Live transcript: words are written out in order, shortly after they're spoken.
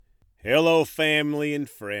Hello, family and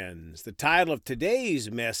friends. The title of today's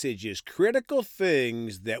message is Critical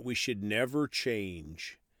Things That We Should Never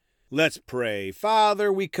Change. Let's pray.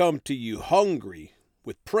 Father, we come to you hungry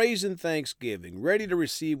with praise and thanksgiving, ready to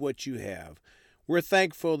receive what you have. We're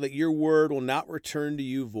thankful that your word will not return to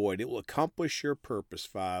you void. It will accomplish your purpose,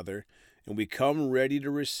 Father, and we come ready to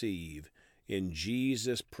receive. In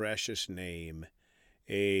Jesus' precious name,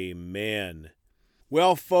 amen.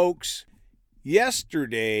 Well, folks,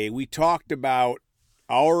 yesterday we talked about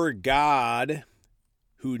our God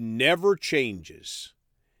who never changes.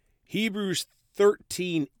 Hebrews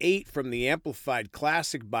 13:8 from the Amplified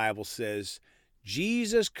Classic Bible says,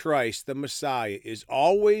 Jesus Christ, the Messiah, is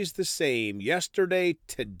always the same, yesterday,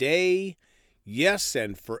 today, yes,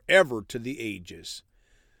 and forever to the ages.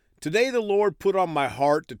 Today the Lord put on my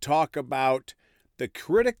heart to talk about the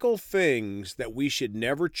critical things that we should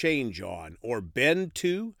never change on, or bend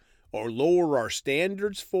to, or lower our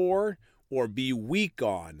standards for, or be weak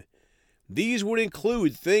on. These would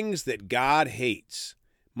include things that God hates.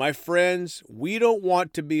 My friends, we don't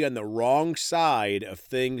want to be on the wrong side of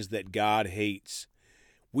things that God hates.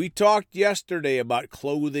 We talked yesterday about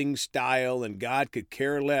clothing style, and God could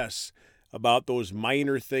care less about those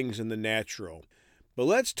minor things in the natural. But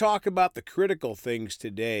let's talk about the critical things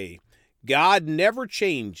today. God never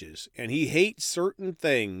changes, and he hates certain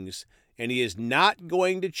things, and he is not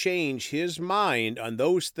going to change his mind on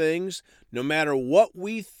those things no matter what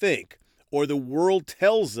we think or the world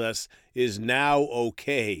tells us is now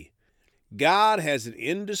okay. God has an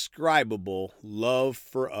indescribable love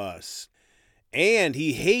for us, and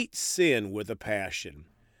he hates sin with a passion.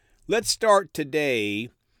 Let's start today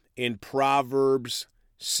in Proverbs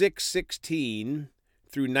 6:16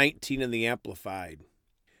 through 19 in the Amplified.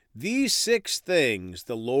 These 6 things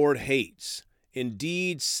the Lord hates.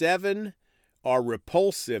 Indeed, 7 are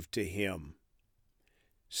repulsive to him.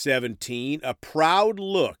 17, a proud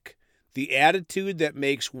look, the attitude that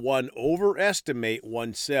makes one overestimate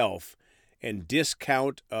oneself and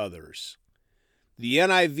discount others. The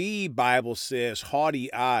NIV Bible says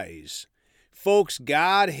haughty eyes. Folks,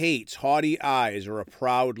 God hates haughty eyes or a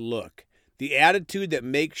proud look, the attitude that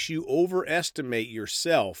makes you overestimate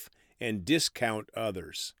yourself and discount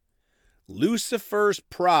others. Lucifer's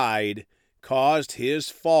pride caused his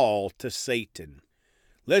fall to Satan.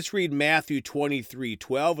 Let's read Matthew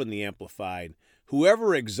 23:12 in the Amplified.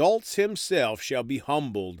 Whoever exalts himself shall be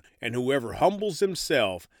humbled, and whoever humbles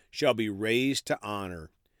himself shall be raised to honor.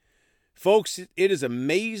 Folks, it is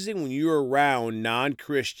amazing when you're around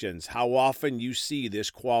non-Christians how often you see this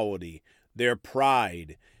quality, their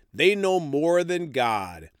pride. They know more than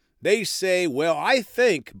God. They say, well, I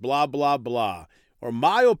think blah, blah, blah, or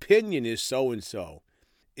my opinion is so-and-so.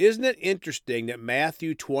 Isn't it interesting that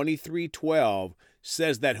Matthew 23:12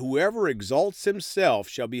 says that whoever exalts himself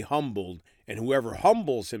shall be humbled, and whoever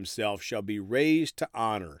humbles himself shall be raised to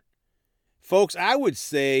honor? Folks, I would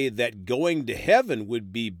say that going to heaven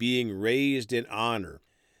would be being raised in honor.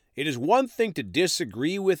 It is one thing to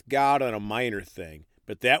disagree with God on a minor thing,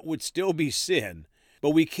 but that would still be sin.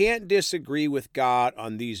 But we can't disagree with God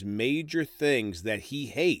on these major things that he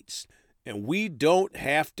hates, and we don't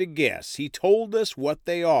have to guess. He told us what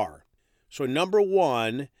they are. So number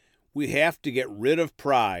 1, we have to get rid of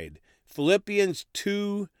pride. Philippians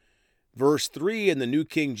 2 Verse 3 in the New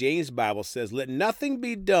King James Bible says, let nothing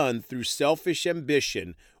be done through selfish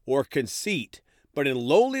ambition or conceit, but in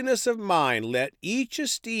lowliness of mind let each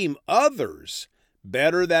esteem others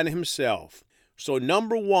better than himself. So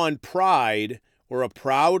number 1, pride or a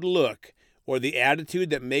proud look or the attitude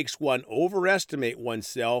that makes one overestimate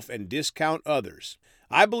oneself and discount others.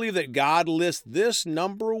 I believe that God lists this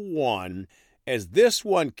number 1 as this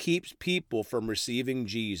one keeps people from receiving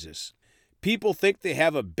Jesus. People think they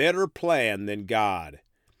have a better plan than God.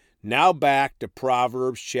 Now back to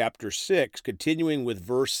Proverbs chapter 6, continuing with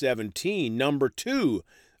verse 17. Number 2,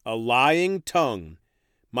 a lying tongue.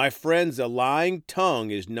 My friends, a lying tongue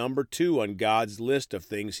is number 2 on God's list of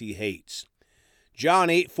things he hates. John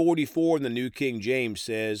 8:44 in the New King James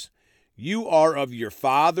says, you are of your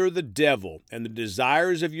father the devil, and the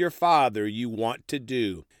desires of your father you want to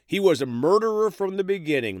do. He was a murderer from the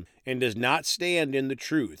beginning and does not stand in the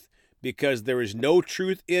truth, because there is no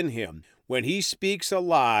truth in him. When he speaks a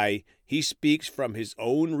lie, he speaks from his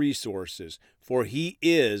own resources, for he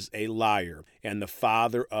is a liar and the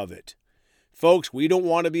father of it. Folks, we don't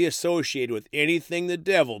want to be associated with anything the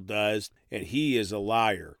devil does, and he is a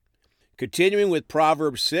liar. Continuing with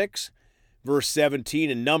Proverbs 6, verse 17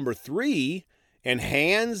 and number 3, and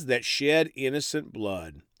hands that shed innocent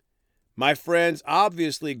blood. My friends,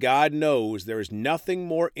 obviously God knows there is nothing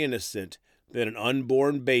more innocent than an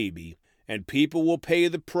unborn baby, and people will pay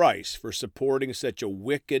the price for supporting such a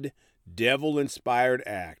wicked, devil-inspired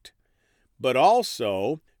act. But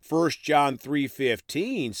also, 1 John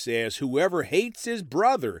 3:15 says, "Whoever hates his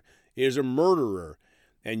brother is a murderer,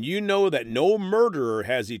 and you know that no murderer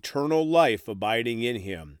has eternal life abiding in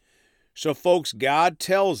him." So, folks, God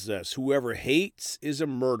tells us whoever hates is a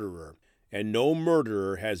murderer, and no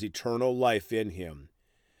murderer has eternal life in him.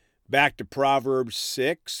 Back to Proverbs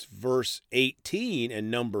 6, verse 18 and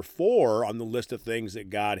number 4 on the list of things that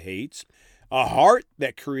God hates, a heart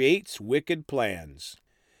that creates wicked plans.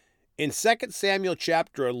 In 2 Samuel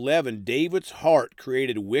chapter 11, David's heart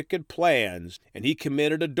created wicked plans, and he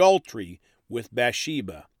committed adultery with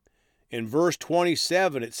Bathsheba. In verse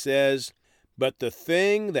 27, it says, "But the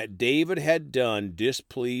thing that David had done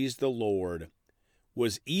displeased the Lord,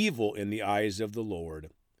 was evil in the eyes of the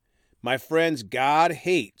Lord." My friends, God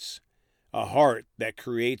hates a heart that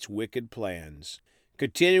creates wicked plans.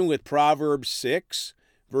 Continuing with Proverbs 6,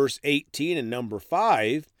 verse 18 and number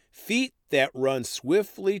 5, feet that run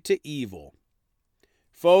swiftly to evil.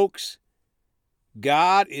 Folks,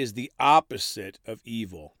 God is the opposite of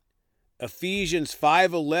evil. Ephesians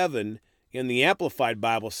 5:11 in the Amplified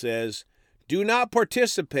Bible says, "Do not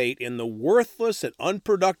participate in the worthless and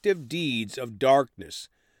unproductive deeds of darkness,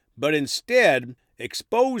 but instead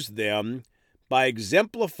expose them by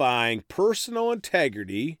exemplifying personal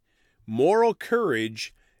integrity, moral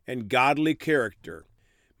courage, and godly character."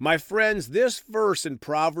 My friends, this verse in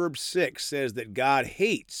Proverbs 6 says that God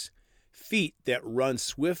hates feet that run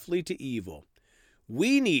swiftly to evil.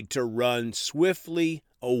 We need to run swiftly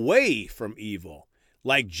away from evil,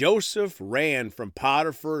 like Joseph ran from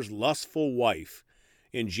Potiphar's lustful wife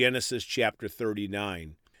in Genesis chapter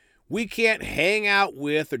 39. We can't hang out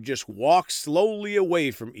with or just walk slowly away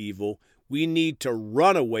from evil. We need to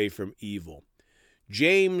run away from evil.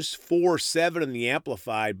 James 4:7 in the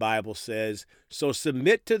Amplified Bible says, "So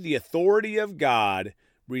submit to the authority of God,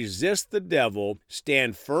 resist the devil,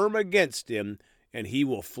 stand firm against him, and he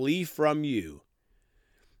will flee from you."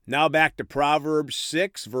 Now back to Proverbs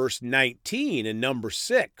 6, verse 19 and number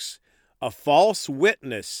 6, "A false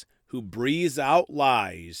witness who breathes out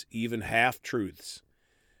lies, even half-truths."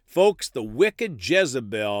 Folks, the wicked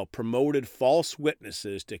Jezebel promoted false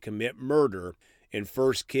witnesses to commit murder in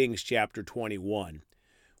 1 Kings chapter 21.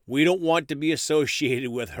 We don't want to be associated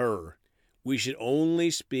with her. We should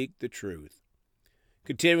only speak the truth.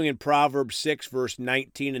 Continuing in Proverbs 6, verse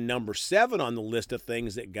 19 and number 7 on the list of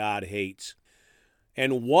things that God hates.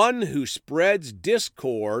 "And one who spreads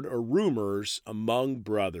discord or rumors among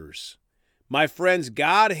brothers." My friends,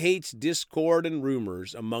 God hates discord and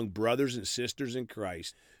rumors among brothers and sisters in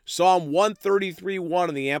Christ. Psalm 133:1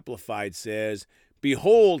 in the Amplified says,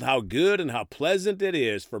 "Behold how good and how pleasant it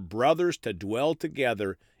is for brothers to dwell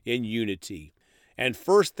together in unity." And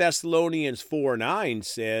 1 Thessalonians 4:9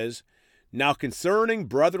 says, "Now concerning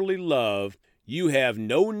brotherly love, you have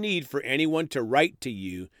no need for anyone to write to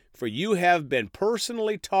you, for you have been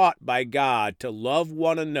personally taught by God to love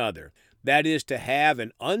one another, that is, to have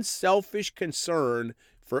an unselfish concern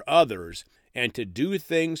for others and to do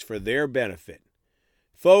things for their benefit."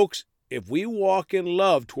 Folks, if we walk in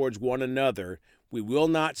love towards one another, we will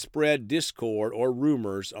not spread discord or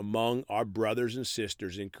rumors among our brothers and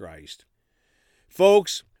sisters in Christ.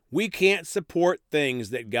 Folks, we can't support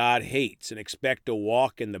things that God hates and expect to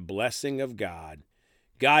walk in the blessing of God.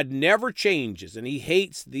 God never changes, and he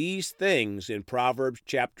hates these things in Proverbs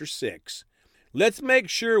chapter 6. Let's make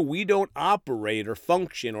sure we don't operate or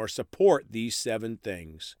function or support these 7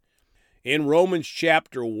 things. In Romans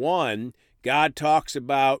chapter 1, God talks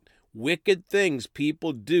about wicked things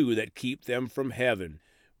people do that keep them from heaven.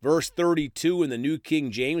 Verse 32 in the New King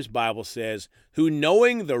James Bible says, "Who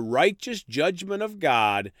knowing the righteous judgment of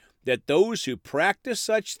God, that those who practice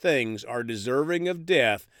such things are deserving of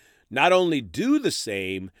death, not only do the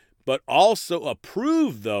same, but also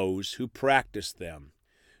approve those who practice them."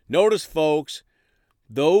 Notice, folks,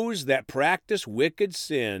 those that practice wicked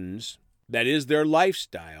sins, that is their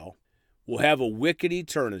lifestyle, will have a wicked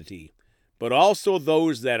eternity, but also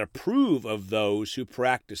those that approve of those who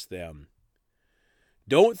practice them.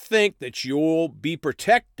 Don't think that you'll be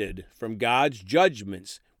protected from God's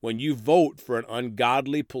judgments when you vote for an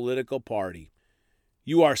ungodly political party.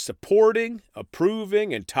 You are supporting,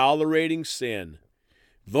 approving, and tolerating sin.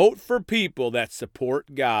 Vote for people that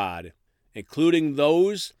support God, including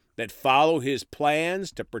those that follow his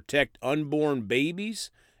plans to protect unborn babies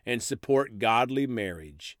and support godly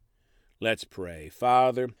marriage. Let's pray.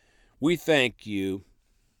 Father, we thank you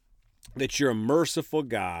that you're a merciful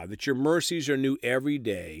God, that your mercies are new every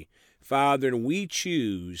day. Father, and we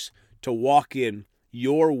choose to walk in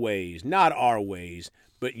your ways, not our ways,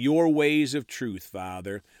 but your ways of truth,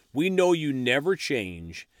 Father. We know you never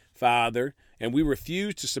change, Father, and we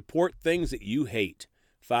refuse to support things that you hate.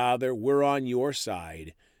 Father, we're on your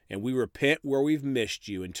side, and we repent where we've missed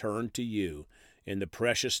you and turn to you. In the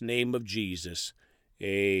precious name of Jesus,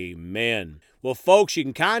 amen. Well, folks, you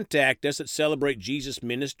can contact us at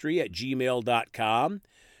celebratejesusministry@gmail.com.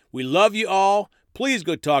 We love you all. Please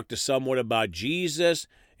go talk to someone about Jesus.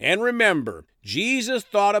 And remember, Jesus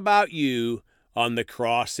thought about you on the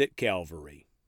cross at Calvary.